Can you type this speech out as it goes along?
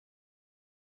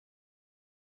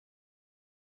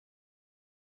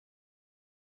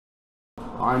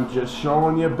I'm just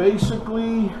showing you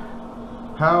basically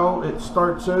how it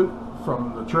starts out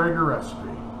from the Traeger recipe.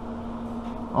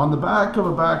 On the back of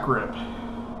a back rib,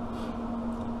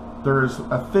 there's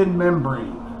a thin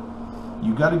membrane.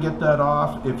 You got to get that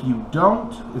off. If you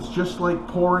don't, it's just like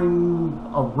pouring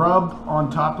a rub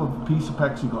on top of a piece of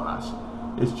plexiglass.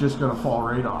 It's just going to fall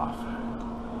right off.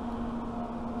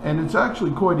 And it's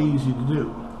actually quite easy to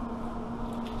do.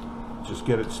 Just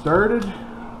get it started.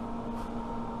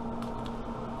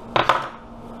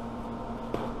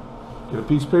 Get a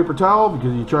piece of paper towel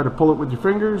because you try to pull it with your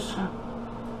fingers.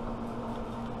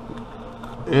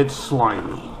 It's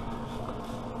slimy.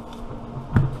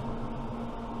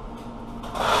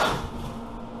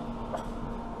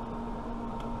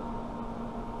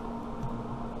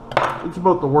 It's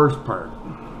about the worst part.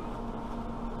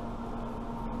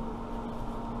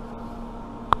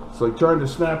 It's like trying to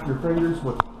snap your fingers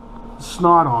with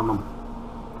snot on them.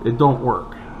 It don't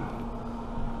work.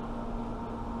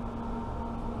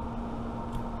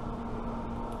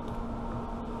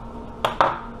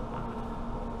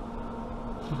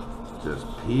 Just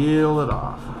peel it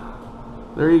off.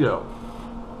 There you go.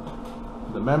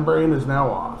 The membrane is now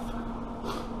off.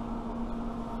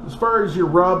 As far as your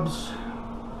rubs,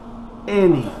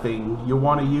 anything you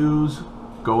want to use,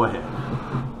 go ahead.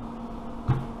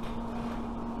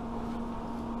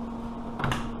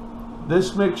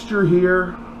 This mixture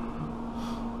here,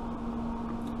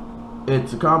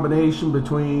 it's a combination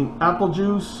between apple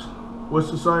juice,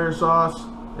 Worcestershire sauce,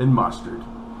 and mustard.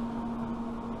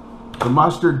 The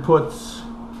mustard puts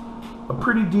a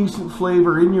pretty decent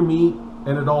flavor in your meat,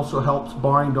 and it also helps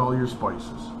bind all your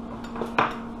spices.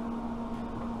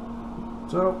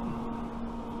 So,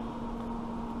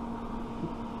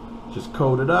 just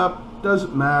coat it up.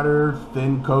 Doesn't matter,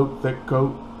 thin coat, thick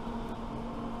coat.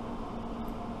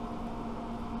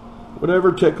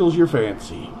 Whatever tickles your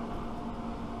fancy.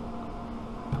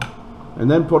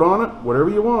 And then put on it whatever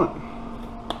you want.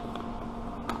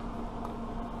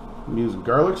 I'm using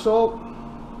garlic salt.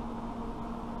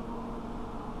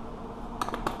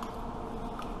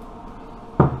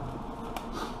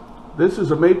 This is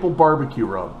a maple barbecue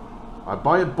rub. I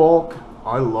buy it bulk.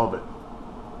 I love it.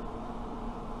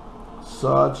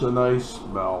 Such a nice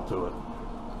smell to it.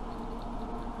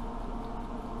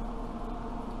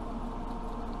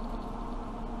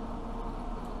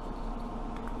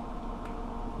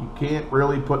 You can't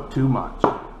really put too much.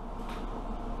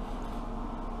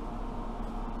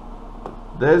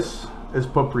 This is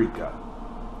paprika.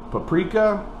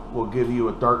 Paprika will give you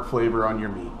a dark flavor on your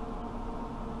meat.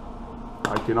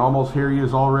 I can almost hear you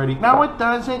already. No, it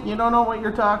doesn't. You don't know what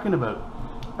you're talking about.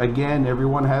 Again,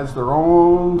 everyone has their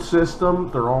own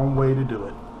system, their own way to do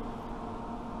it.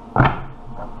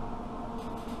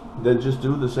 Then just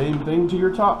do the same thing to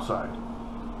your top side.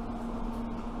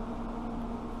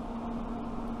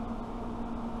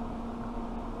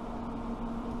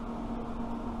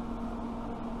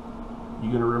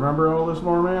 You gonna remember all this,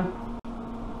 Mower Man?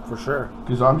 For sure.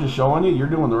 Because I'm just showing you, you're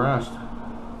doing the rest.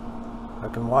 I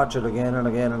can watch it again and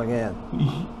again and again.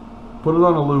 Put it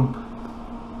on a loop.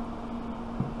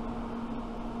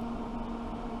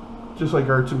 Just like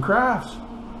arts and crafts.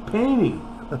 Painting.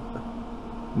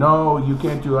 No, you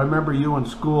can't do it. I remember you in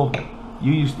school,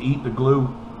 you used to eat the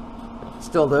glue.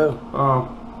 Still do. Oh.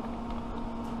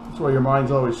 That's why your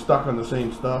mind's always stuck on the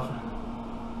same stuff.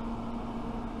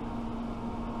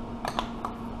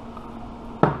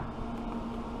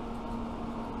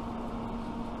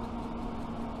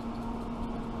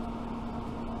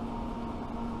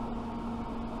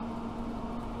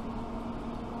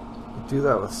 You do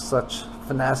that with such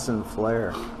finesse and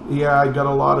flair. Yeah, I got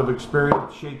a lot of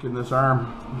experience shaking this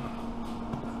arm.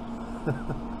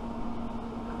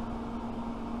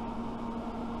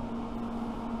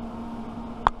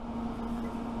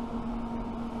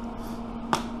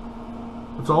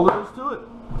 That's all there is to it.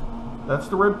 That's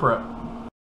the rib prep.